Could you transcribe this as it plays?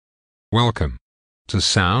Welcome to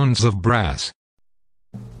Sounds of Brass.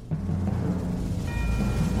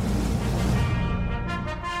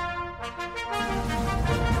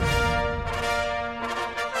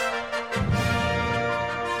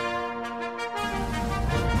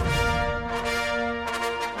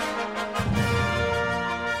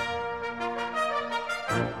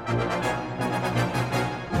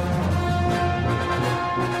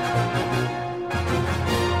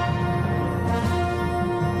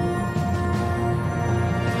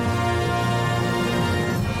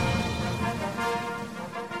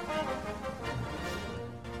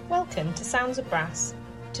 Welcome to Sounds of Brass.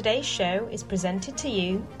 Today's show is presented to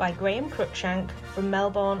you by Graham Cruikshank from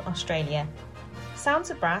Melbourne, Australia. Sounds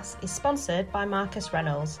of Brass is sponsored by Marcus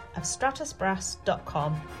Reynolds of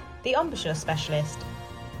stratusbrass.com, the embouchure specialist.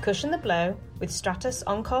 Cushion the blow with Stratus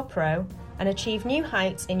Encore Pro and achieve new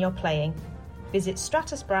heights in your playing. Visit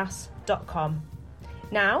stratusbrass.com.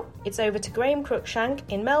 Now, it's over to Graham Cruikshank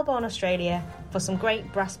in Melbourne, Australia for some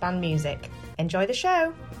great brass band music. Enjoy the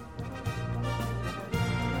show!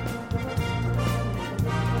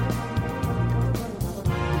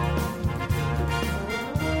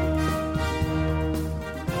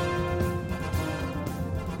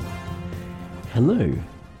 Hello,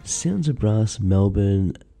 Sounds of Brass,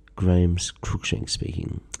 Melbourne, Graham Cruikshank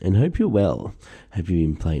speaking, and hope you're well. Hope you've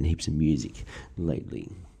been playing heaps of music lately.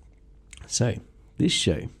 So, this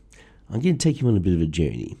show, I'm going to take you on a bit of a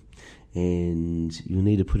journey, and you'll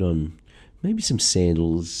need to put on maybe some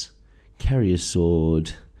sandals, carry a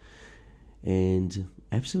sword, and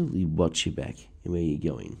absolutely watch your back and where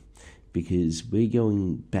you're going, because we're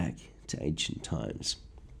going back to ancient times.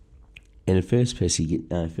 And the first piece you're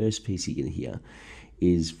going to hear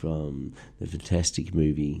is from the fantastic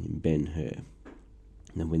movie Ben-Hur.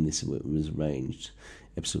 Now, when this was arranged,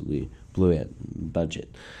 absolutely blew out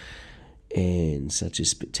budget. And such a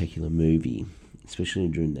spectacular movie, especially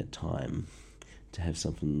during that time, to have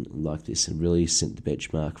something like this and really set the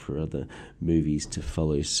benchmark for other movies to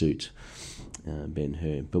follow suit,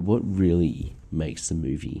 Ben-Hur. But what really makes the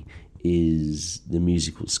movie is the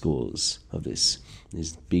musical scores of this.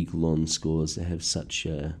 There's big, long scores that have such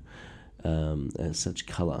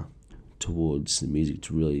colour towards the music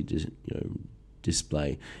to really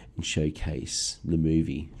display and showcase the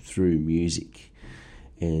movie through music.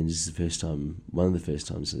 And this is one of the first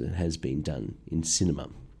times that it has been done in cinema.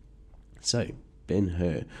 So,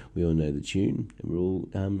 Ben-Hur, we all know the tune, and we're all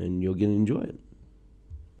and you're going to enjoy it.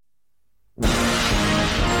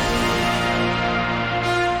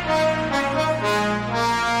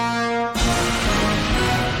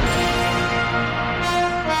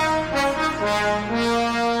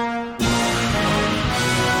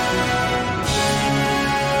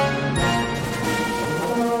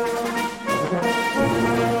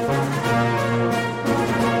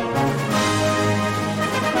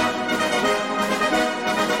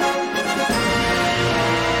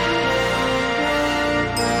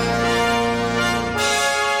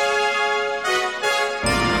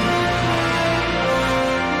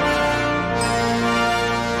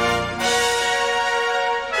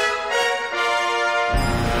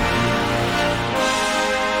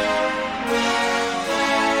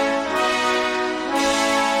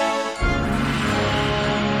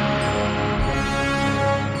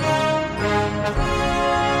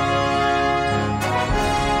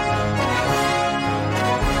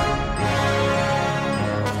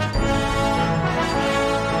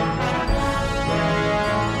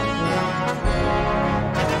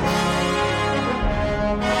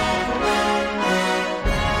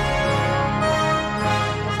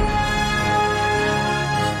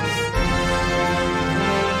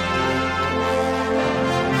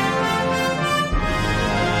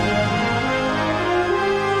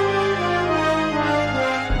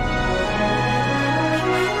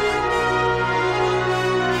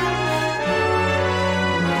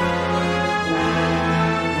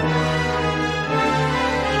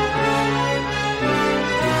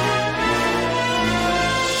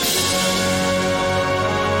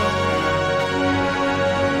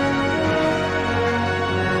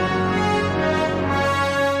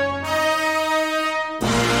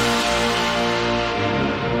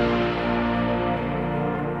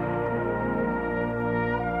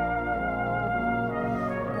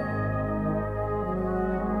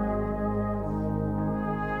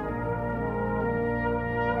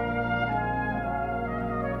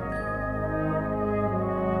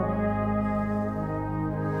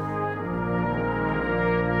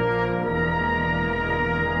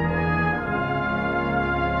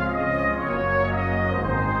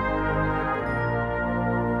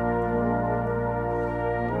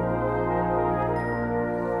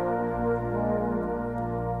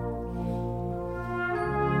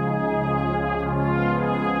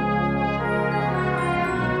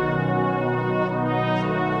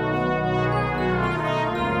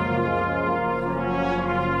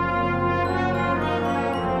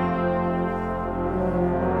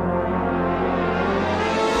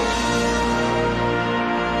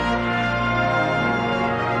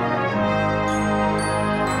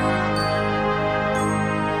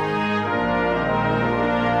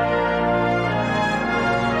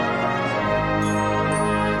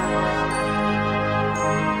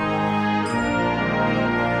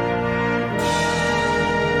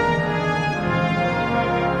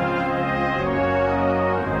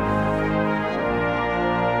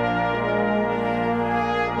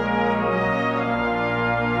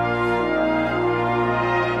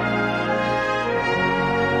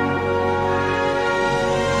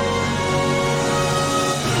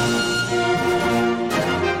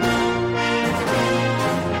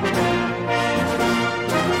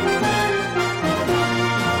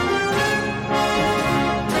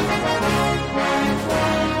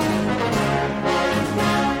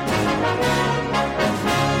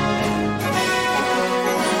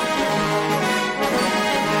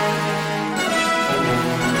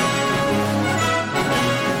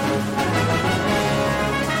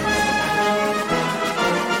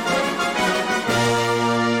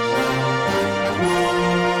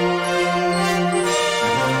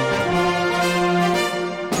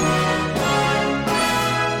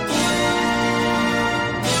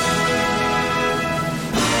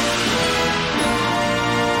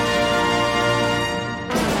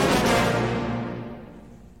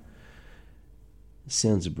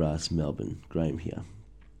 Sounds of Brass, Melbourne, Graham here.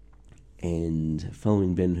 And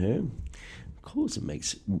following Ben Hur, of course it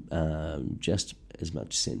makes just as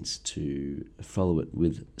much sense to follow it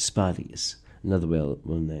with Spartacus, another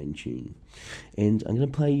well-known tune. And I'm going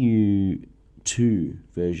to play you two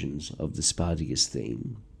versions of the Spartacus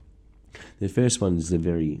theme. The first one is the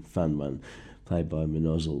very fun one, played by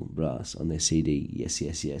Monozzle Brass on their CD, Yes,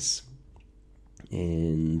 Yes, Yes.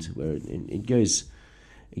 And where it goes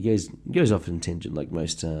off in tangent like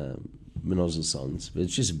most Monozzle songs, but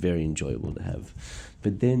it's just very enjoyable to have.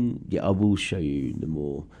 But then, I will show you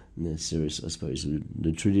the serious, I suppose,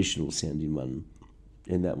 the traditional sounding one,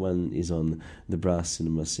 and that one is on the Brass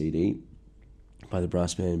Cinema CD by the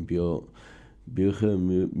brass band Bücher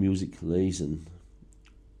Musik Lesen,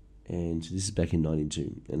 and this is back in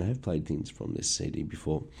 '92. And I have played things from this CD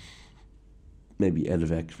before, maybe Out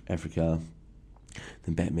of Africa,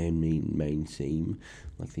 the Batman main theme,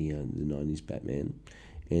 like the 90s Batman,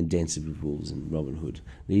 and Dances with Wolves and Robin Hood.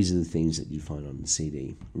 These are the things that you find on the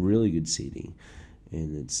CD. Really good CD,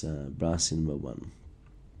 and it's Brass Cinema 1.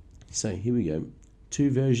 So here we go.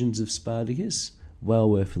 Two versions of Spartacus, well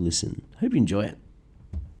worth a listen. Hope you enjoy it.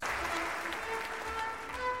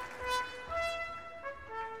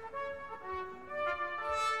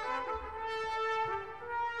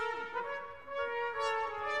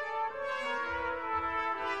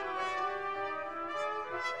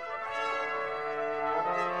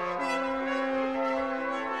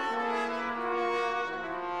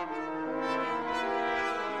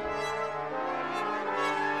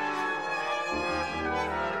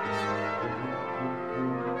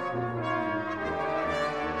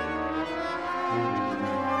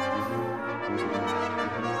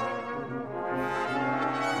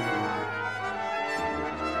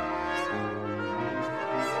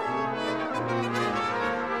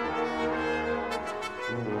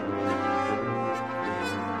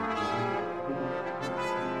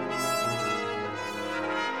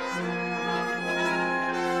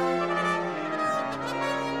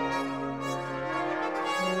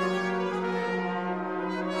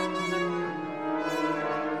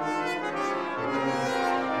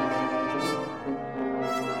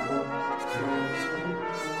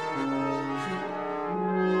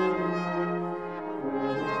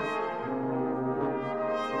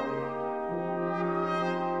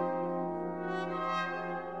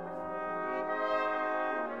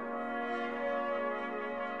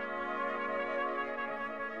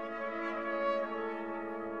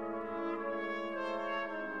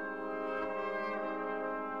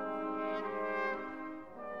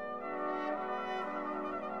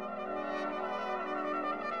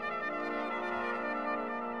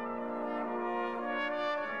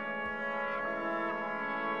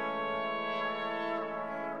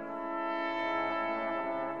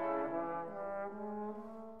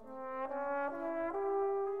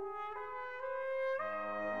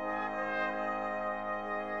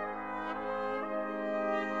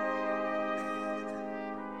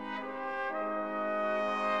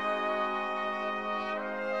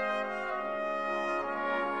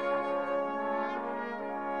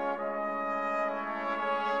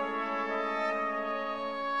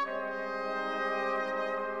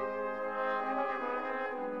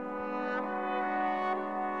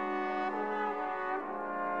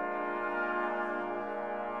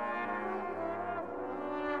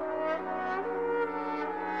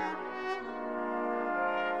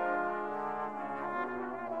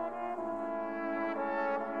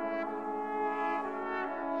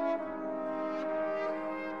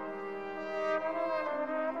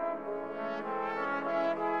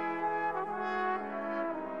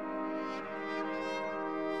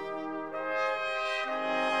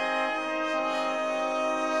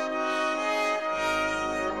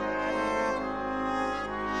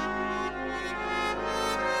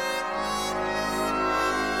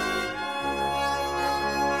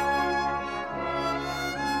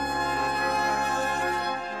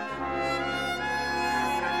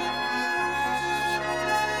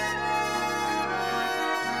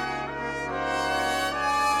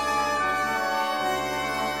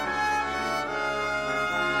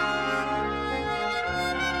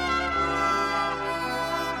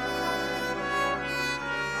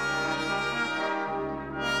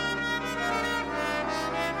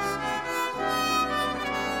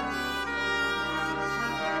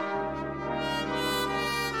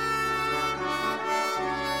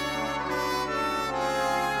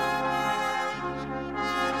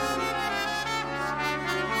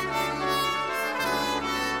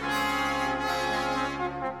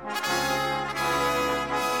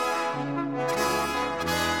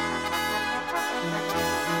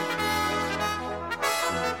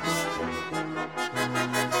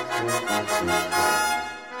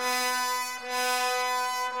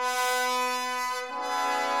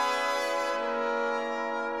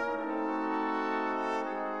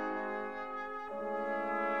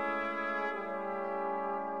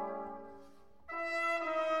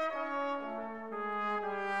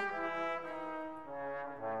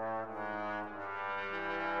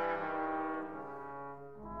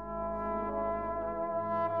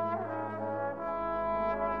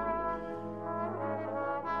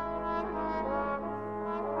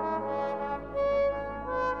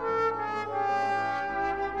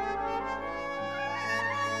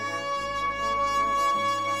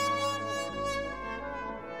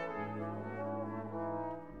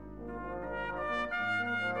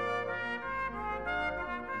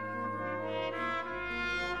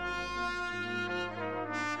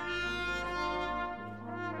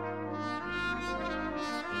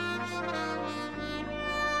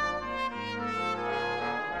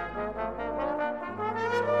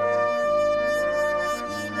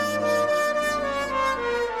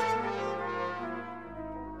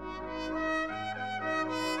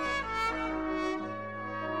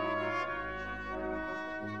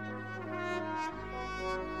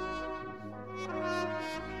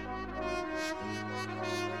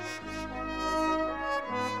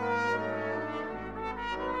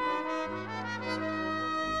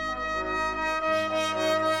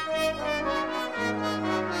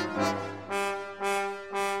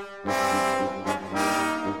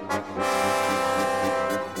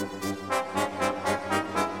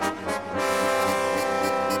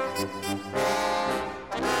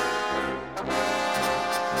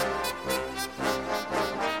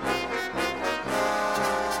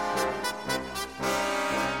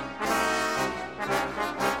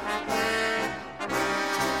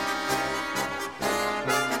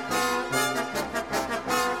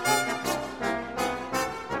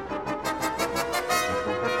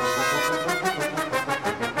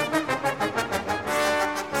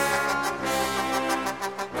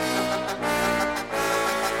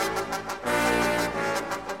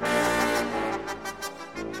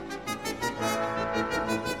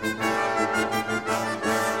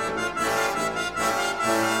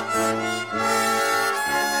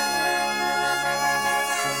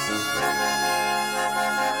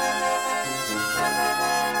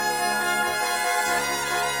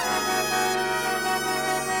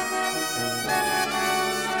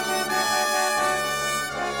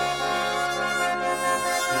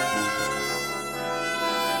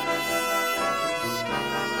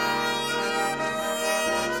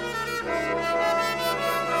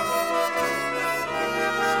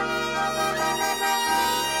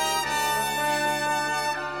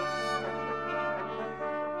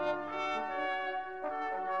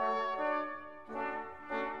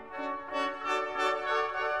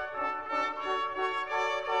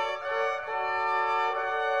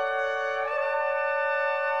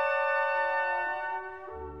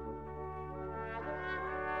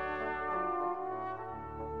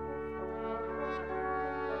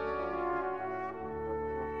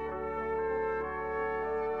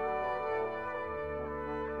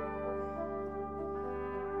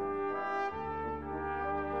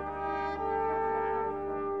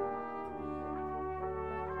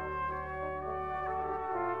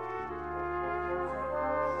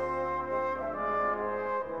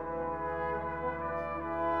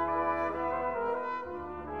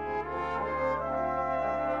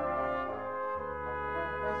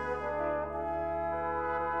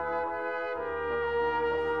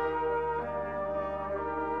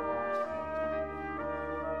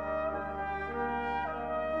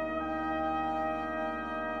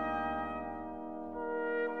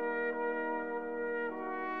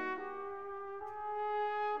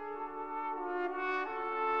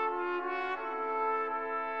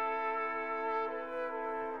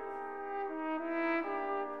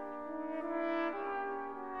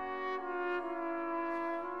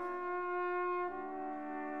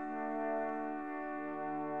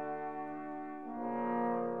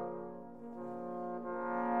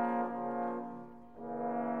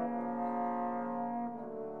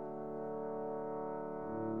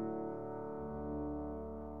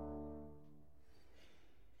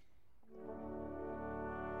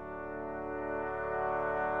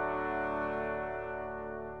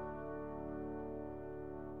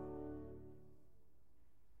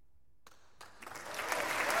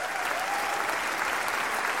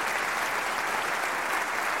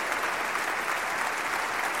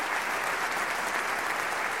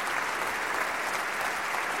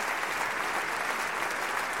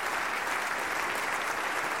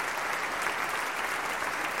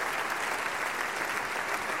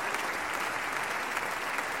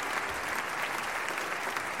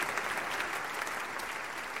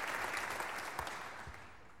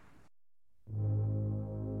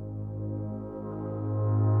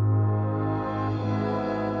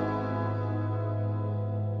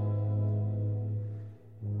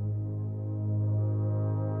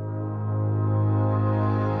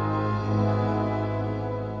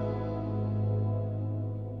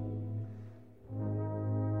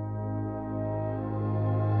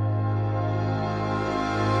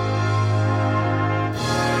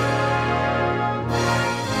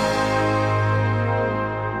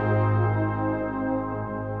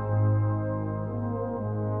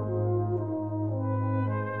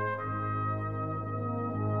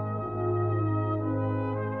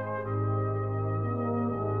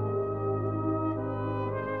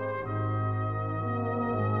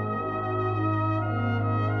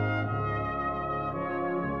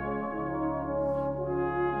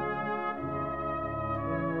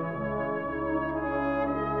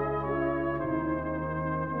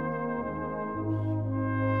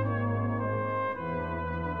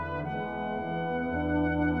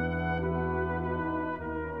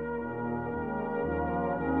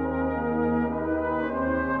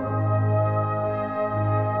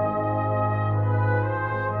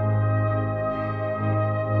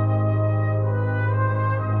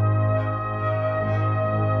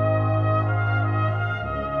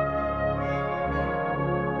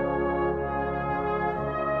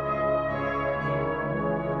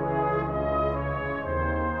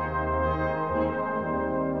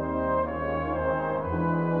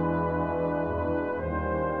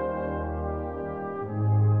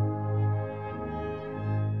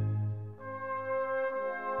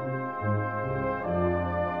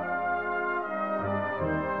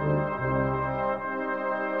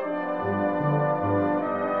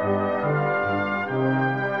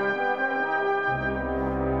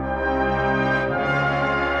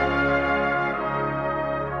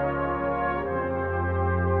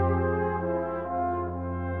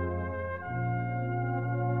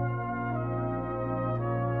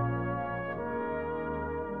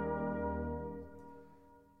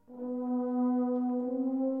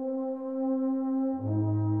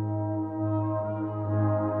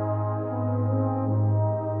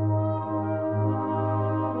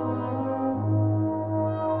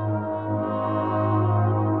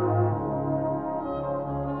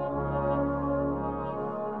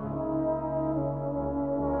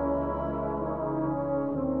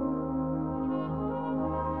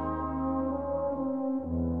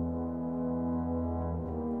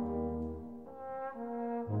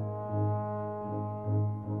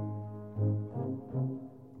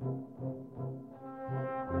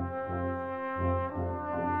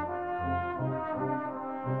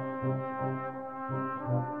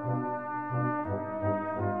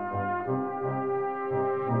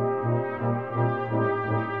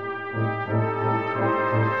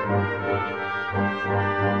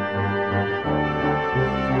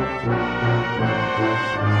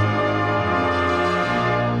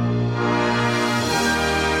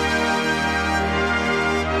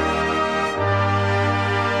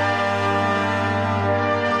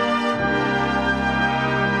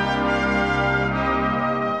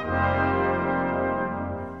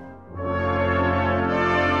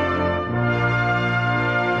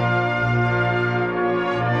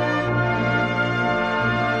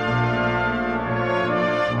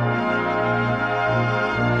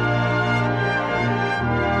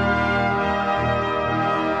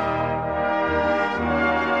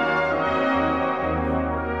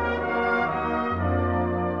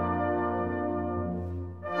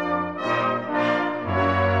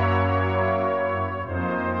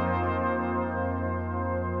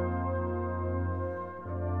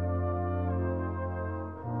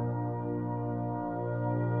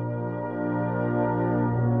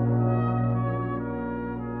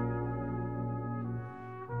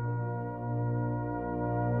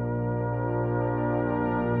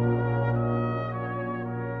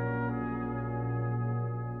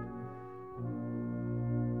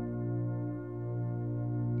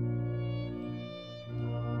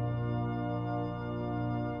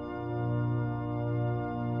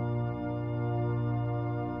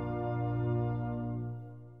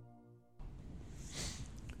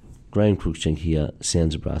 Graham Cruikshank here,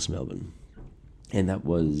 Sounds of Brass Melbourne. And that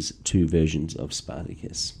was two versions of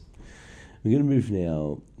Spartacus. We're going to move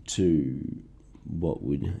now to what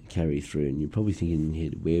would carry through, and you're probably thinking in your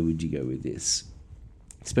head, where would you go with this?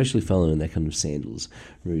 Especially following that kind of sandals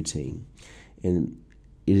routine. And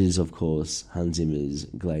it is, of course, Hans Zimmer's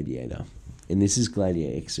Gladiator. And this is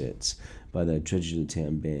Gladiator excerpts by the Tragedy of the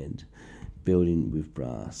Town Band, Building with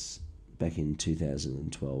Brass, back in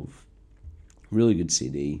 2012. Really good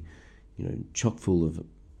CD, chock full of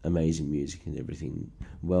amazing music and everything.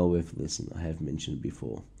 Well worth a listen. I have mentioned it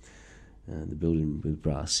before. The Building with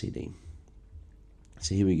Brass CD.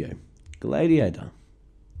 So here we go. Gladiator.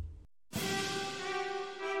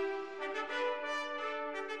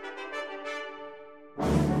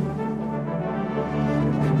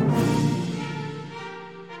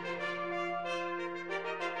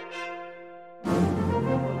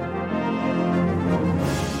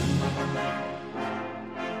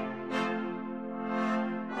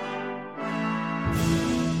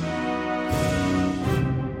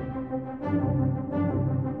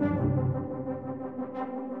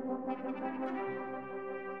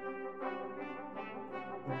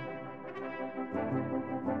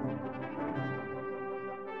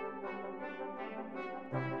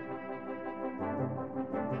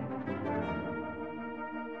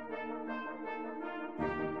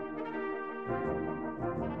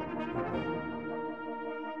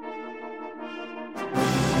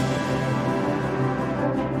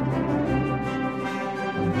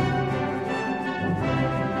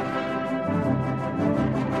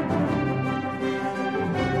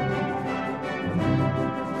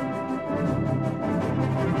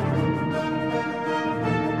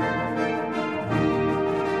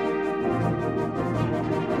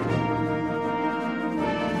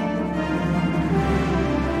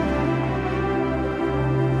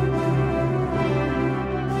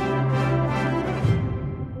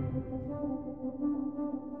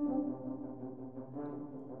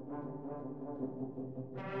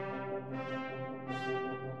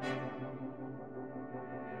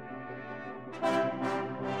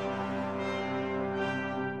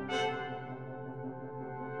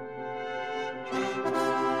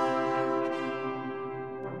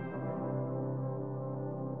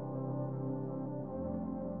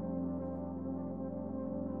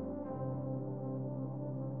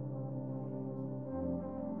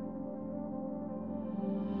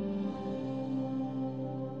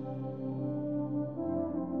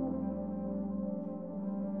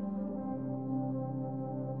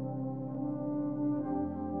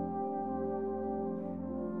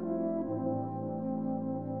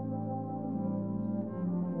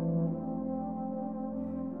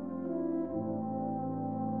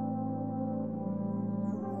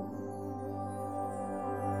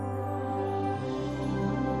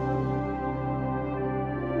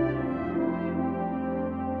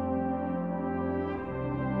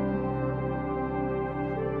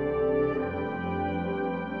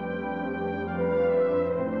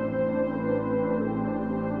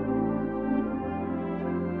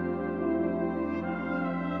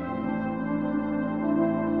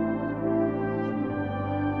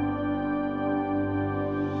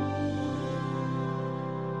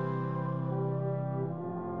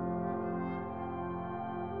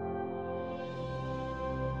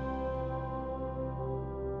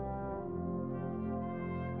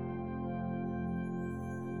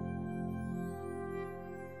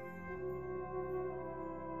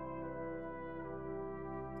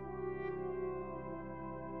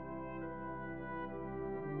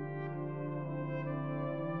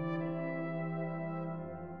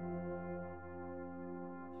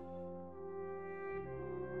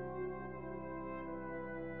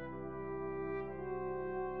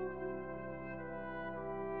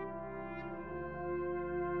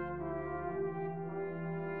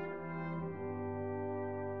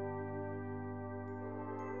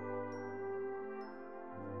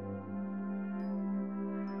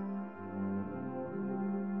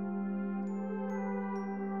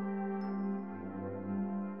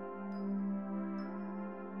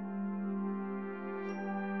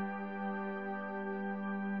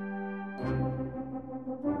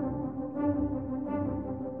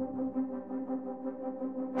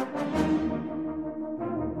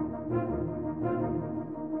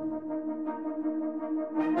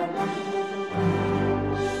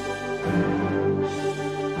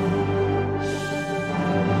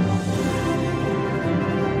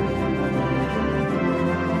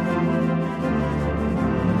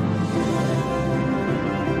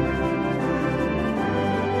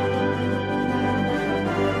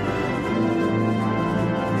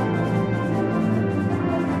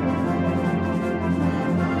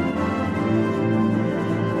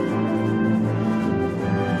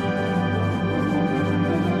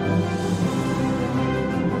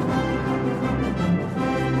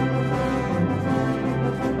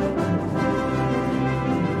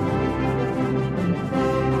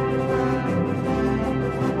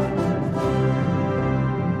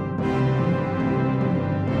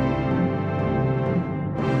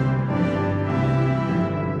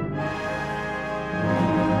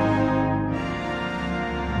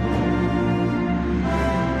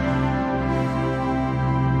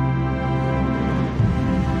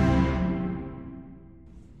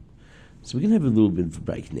 So we're going to have a little bit of a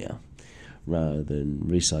break now, rather than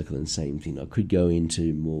recycle the same thing. I could go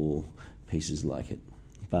into more pieces like it,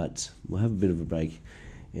 but we'll have a bit of a break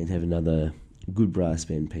and have another good brass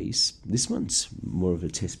band piece. This one's more of a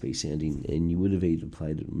test piece sounding, and you would have either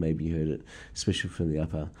played it or maybe heard it, especially from the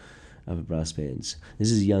upper brass bands.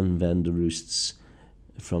 This is Jan van der Roost's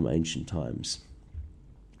From Ancient Times,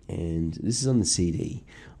 and this is on the CD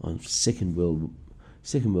on Second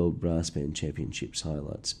World Brass Band Championships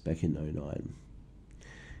highlights back in '09.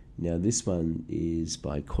 Now this one is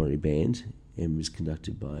by Corey Band and was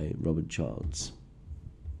conducted by Robert Childs.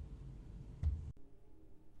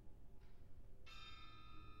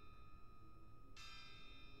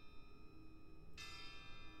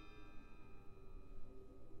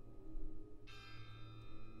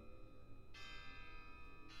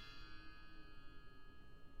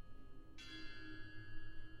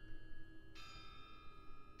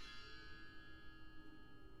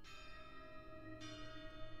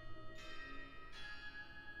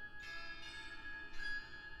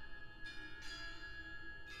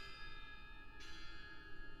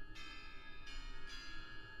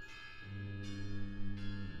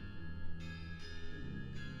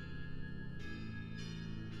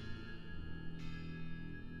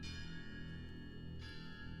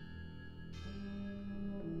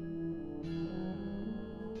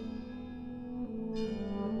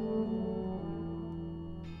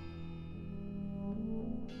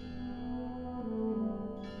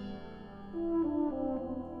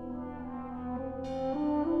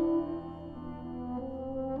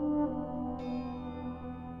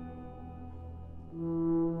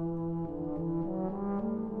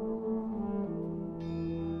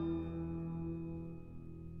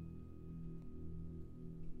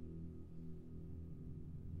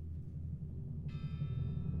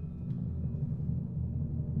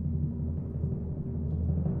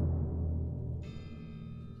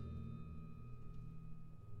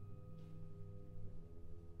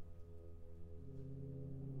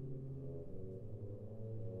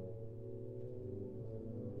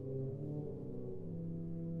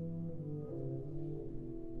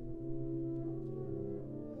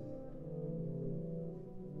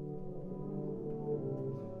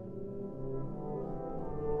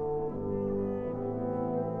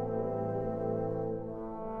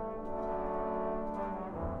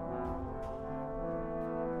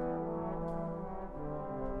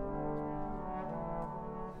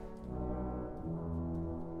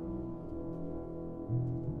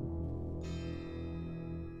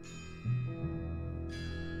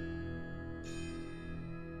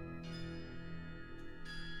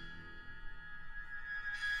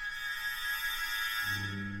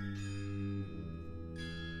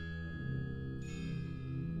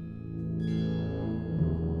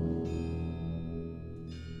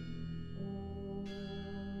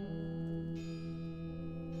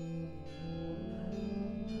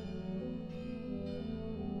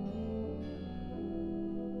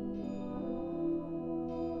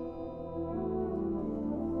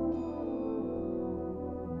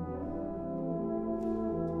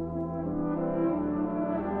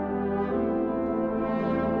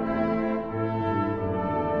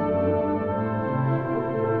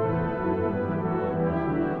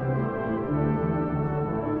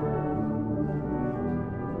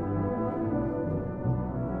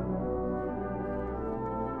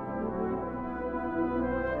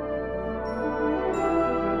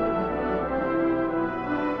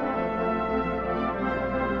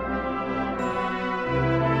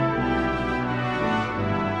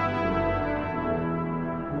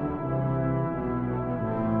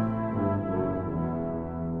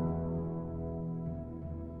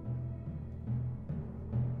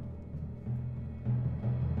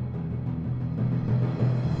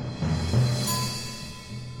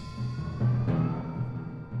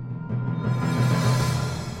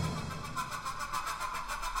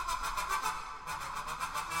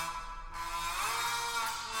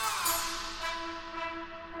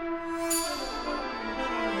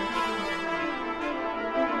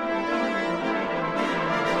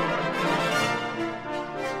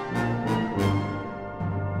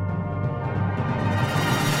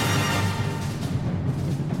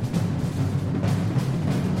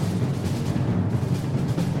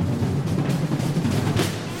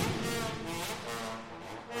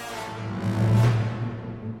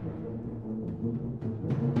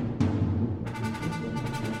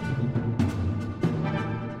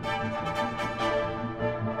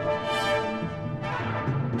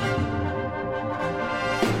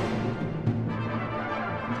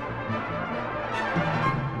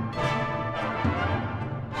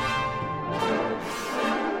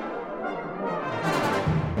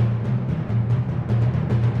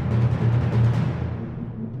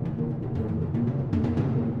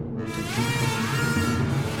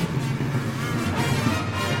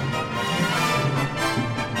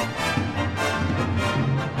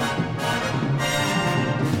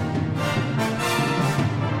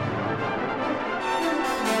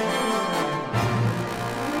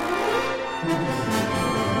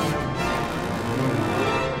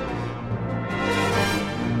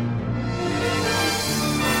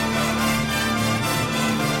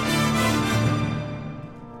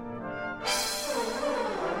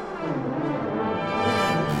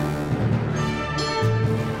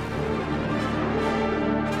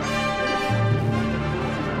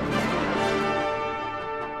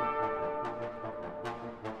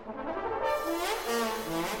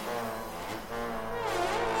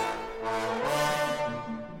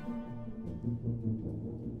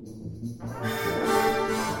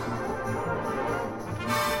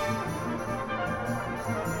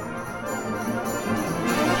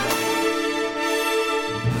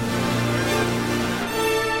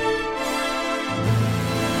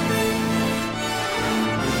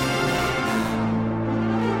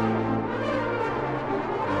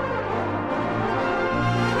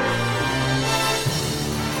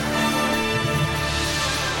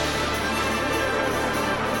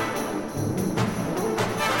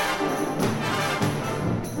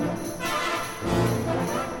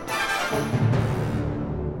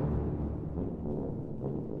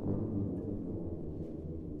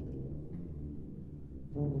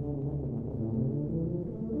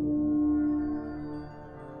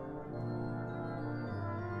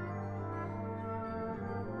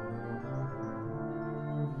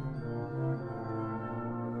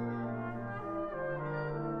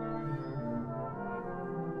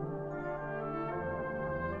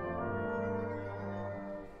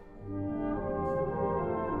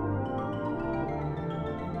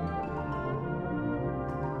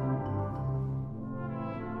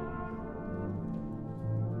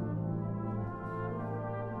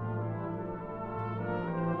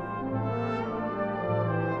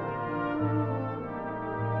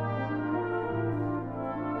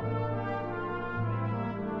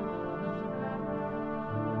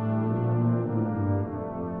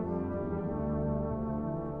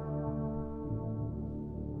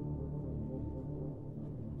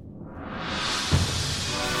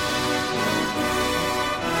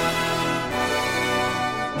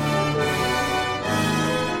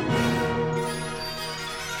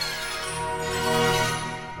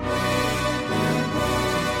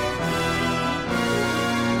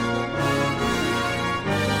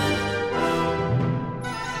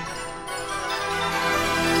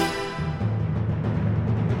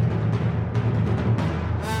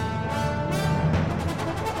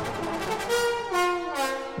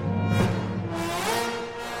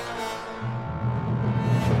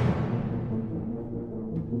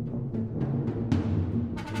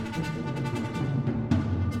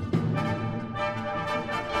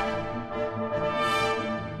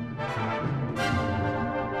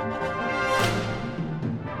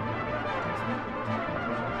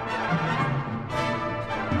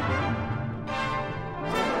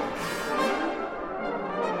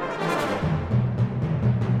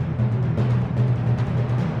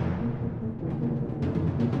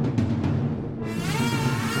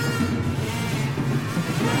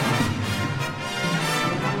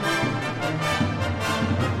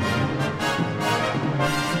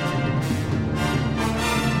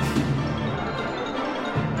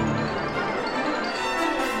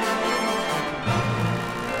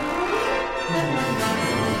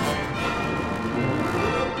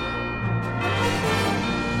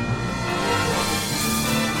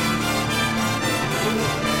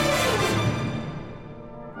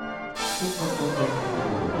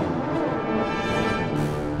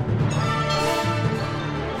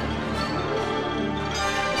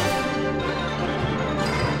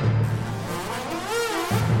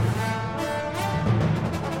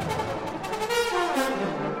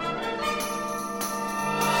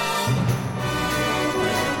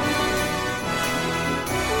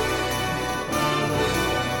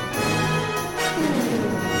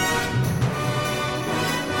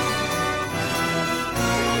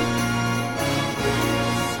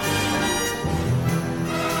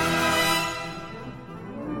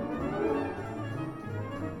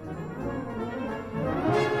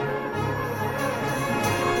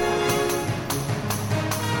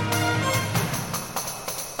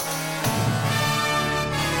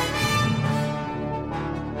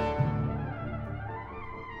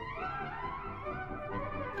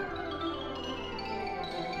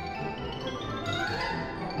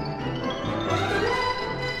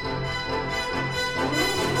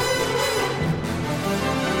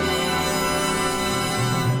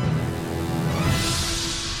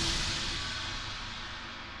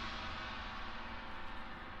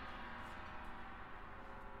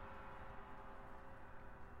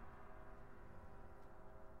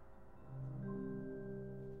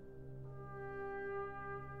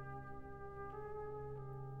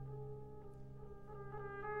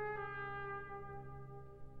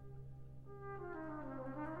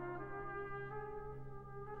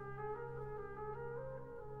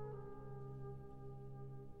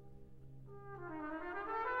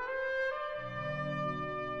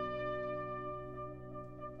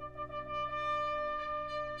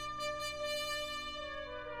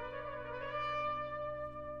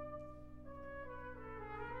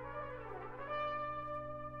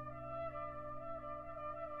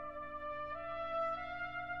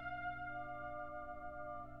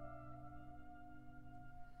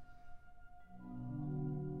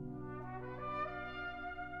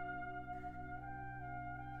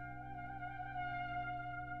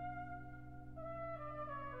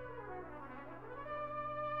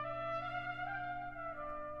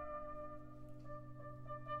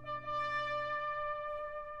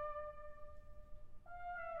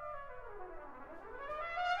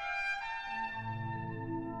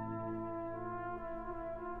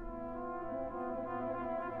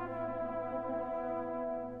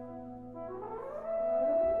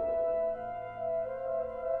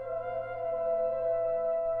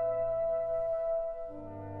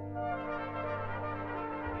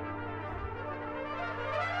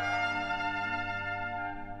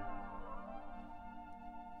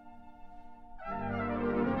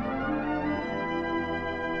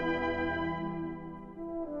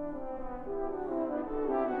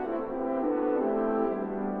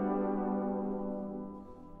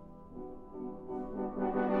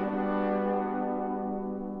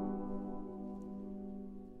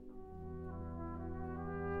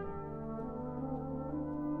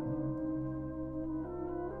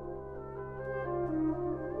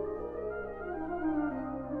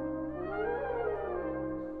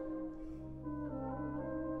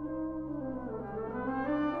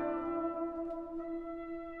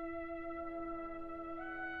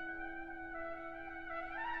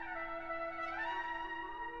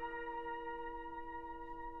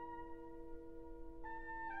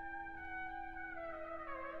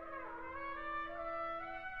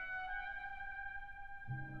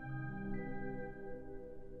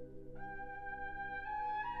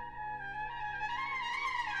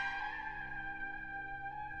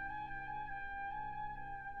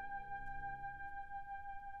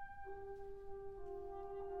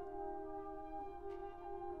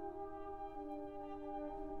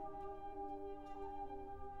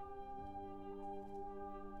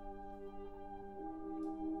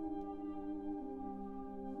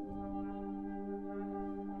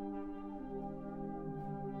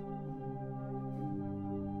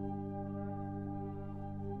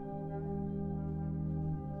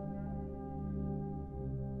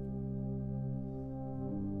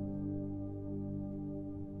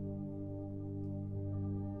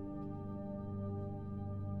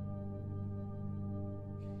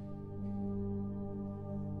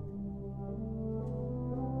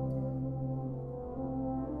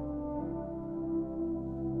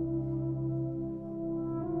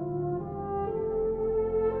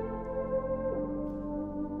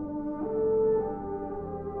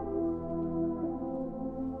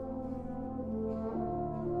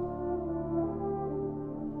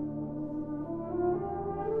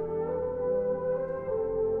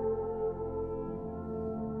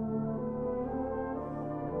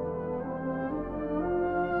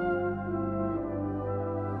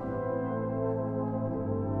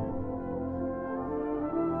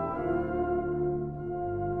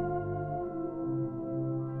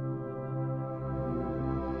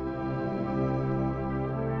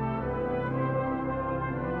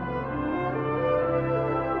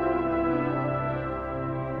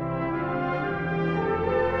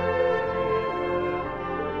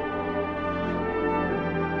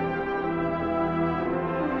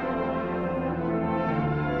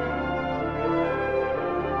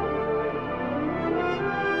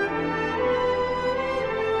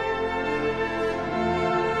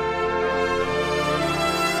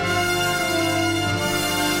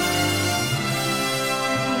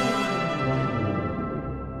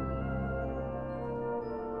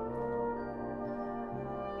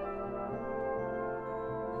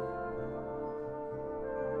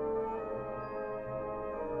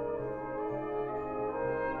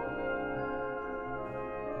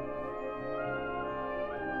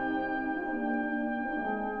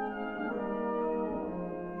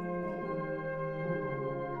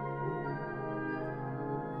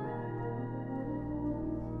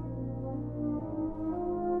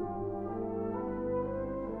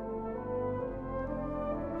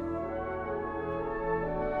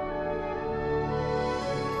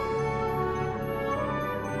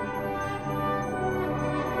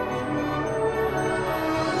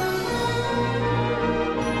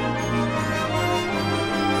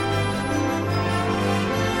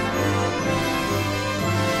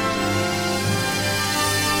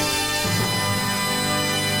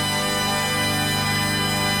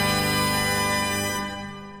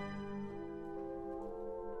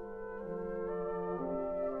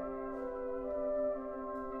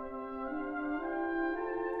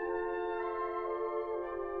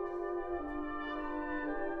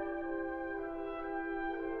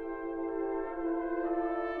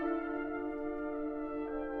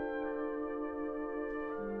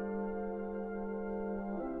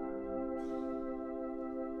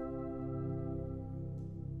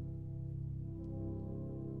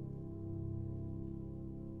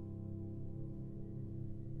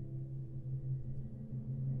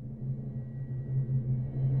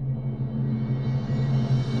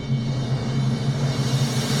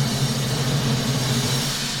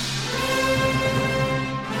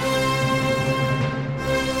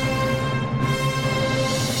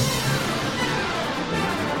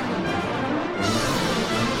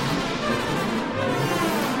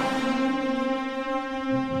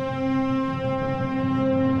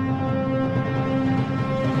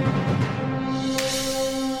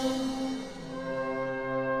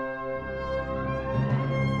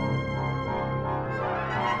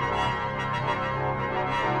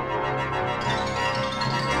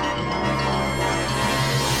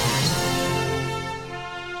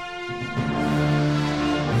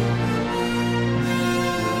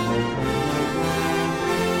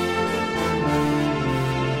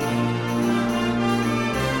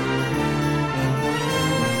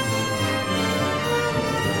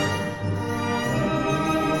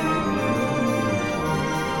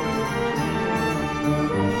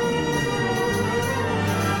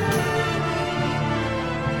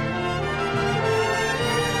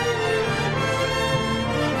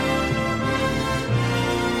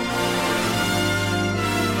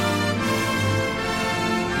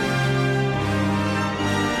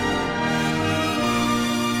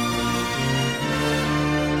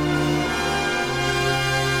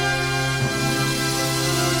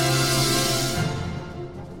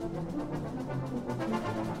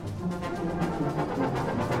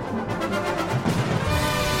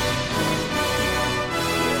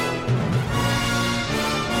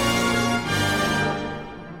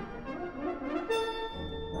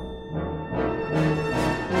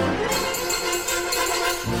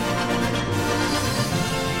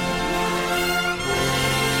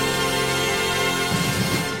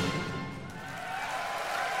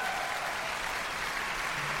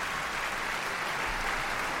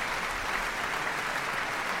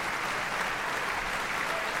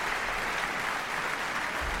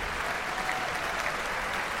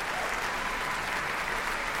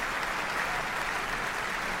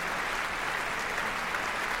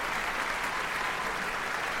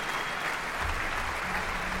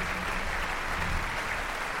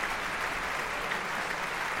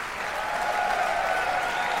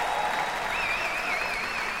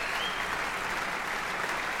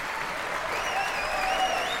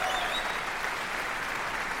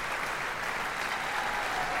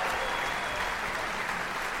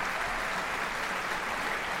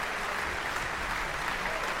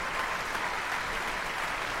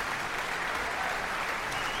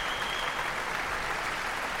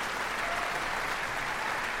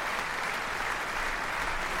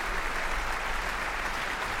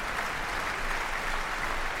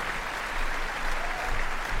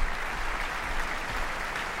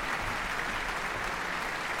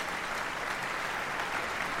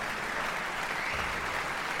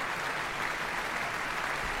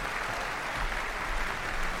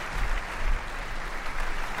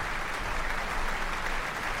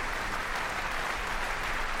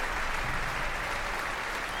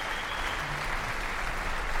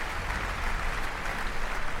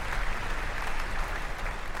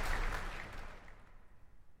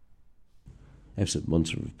 absolute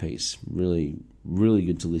monster of a piece. Really, really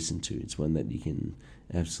good to listen to. It's one that you can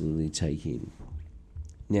absolutely take in.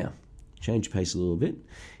 Now, change pace a little bit.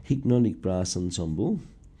 Hypnotic Brass Ensemble.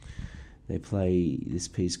 They play this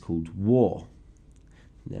piece called War.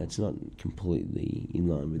 Now, it's not completely in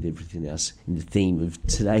line with everything else in the theme of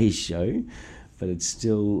today's show, but it's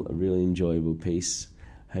still a really enjoyable piece.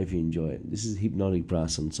 Hope you enjoy it. This is Hypnotic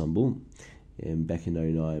Brass Ensemble, back in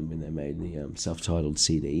 2009 when they made the self-titled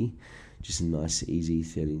CD. Just a nice, easy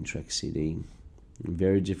 13-track CD.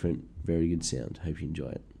 Very different, very good sound. Hope you enjoy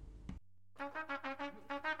it.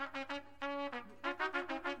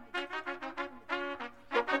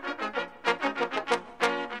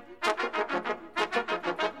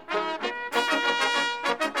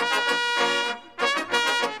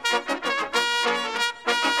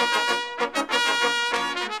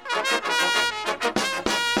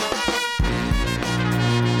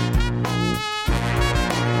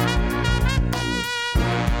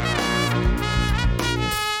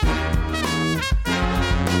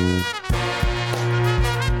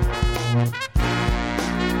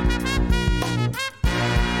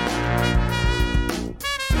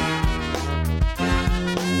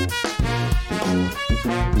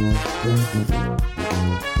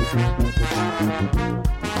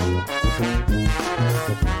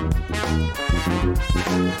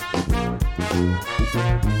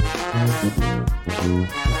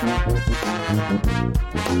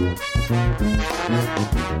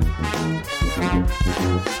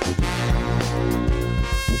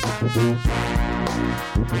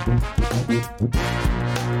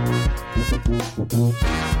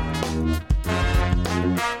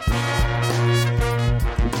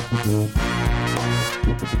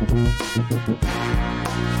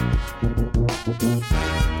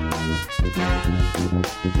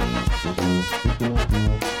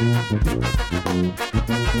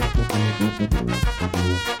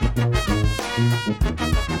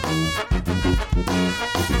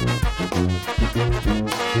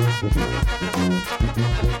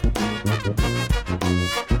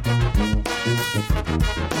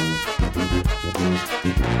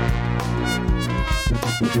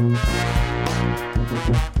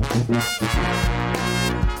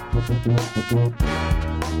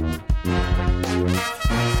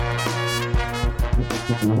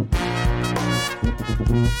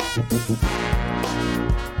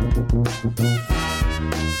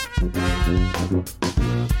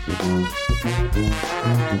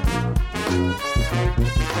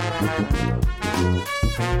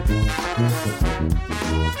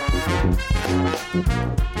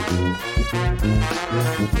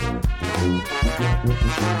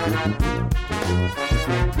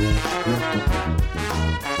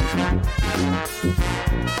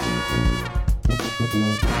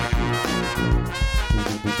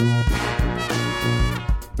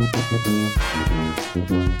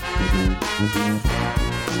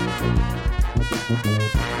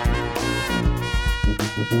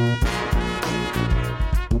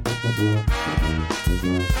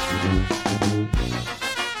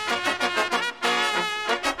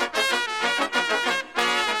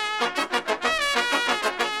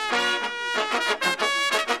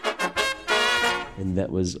 And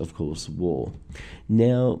that was, of course, War.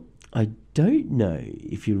 Now, I don't know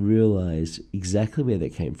if you realise exactly where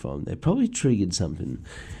that came from. They probably triggered something,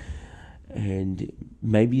 and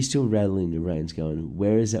maybe you're still rattling your brains going,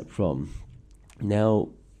 where is that from? Now,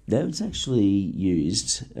 that was actually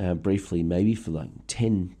used briefly, maybe for like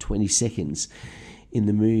 10, 20 seconds in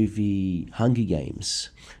the movie Hunger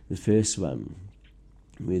Games, the first one,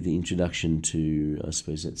 with the introduction to, I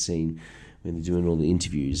suppose, that scene when they're doing all the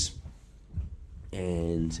interviews.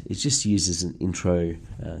 And it's just used as an intro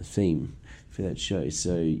theme for that show.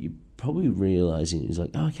 So you're probably realising it's like,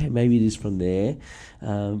 oh, okay, maybe it is from there.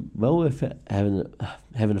 Well worth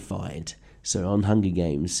having a find. So on Hunger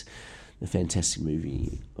Games, the fantastic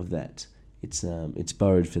movie of that, it's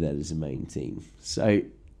borrowed for that as a main theme. So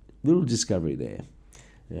little discovery there.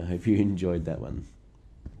 I hope you enjoyed that one.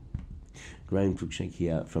 Graham Cruikshank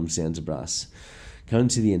here from Sounds of Brass. Coming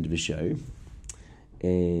to the end of the show,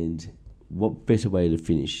 and what better way to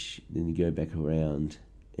finish than to go back around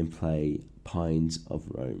and play Pines of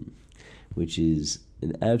Rome, which is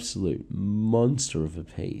an absolute monster of a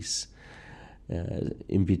piece.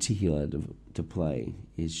 In particular, to play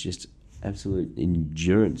is just absolute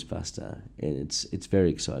endurance buster, and it's very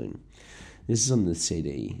exciting. This is on the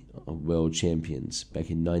CD of World Champions back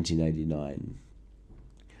in 1989.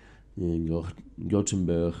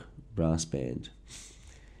 Gothenburg Brass Band.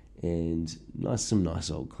 And some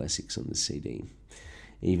nice old classics on the CD,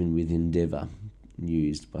 even with Endeavour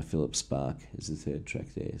used by Philip Spark as the third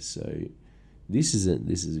track there. So This is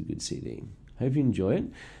a good CD. Hope you enjoy it.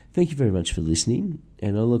 Thank you very much for listening,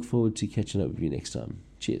 and I look forward to catching up with you next time.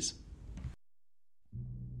 Cheers.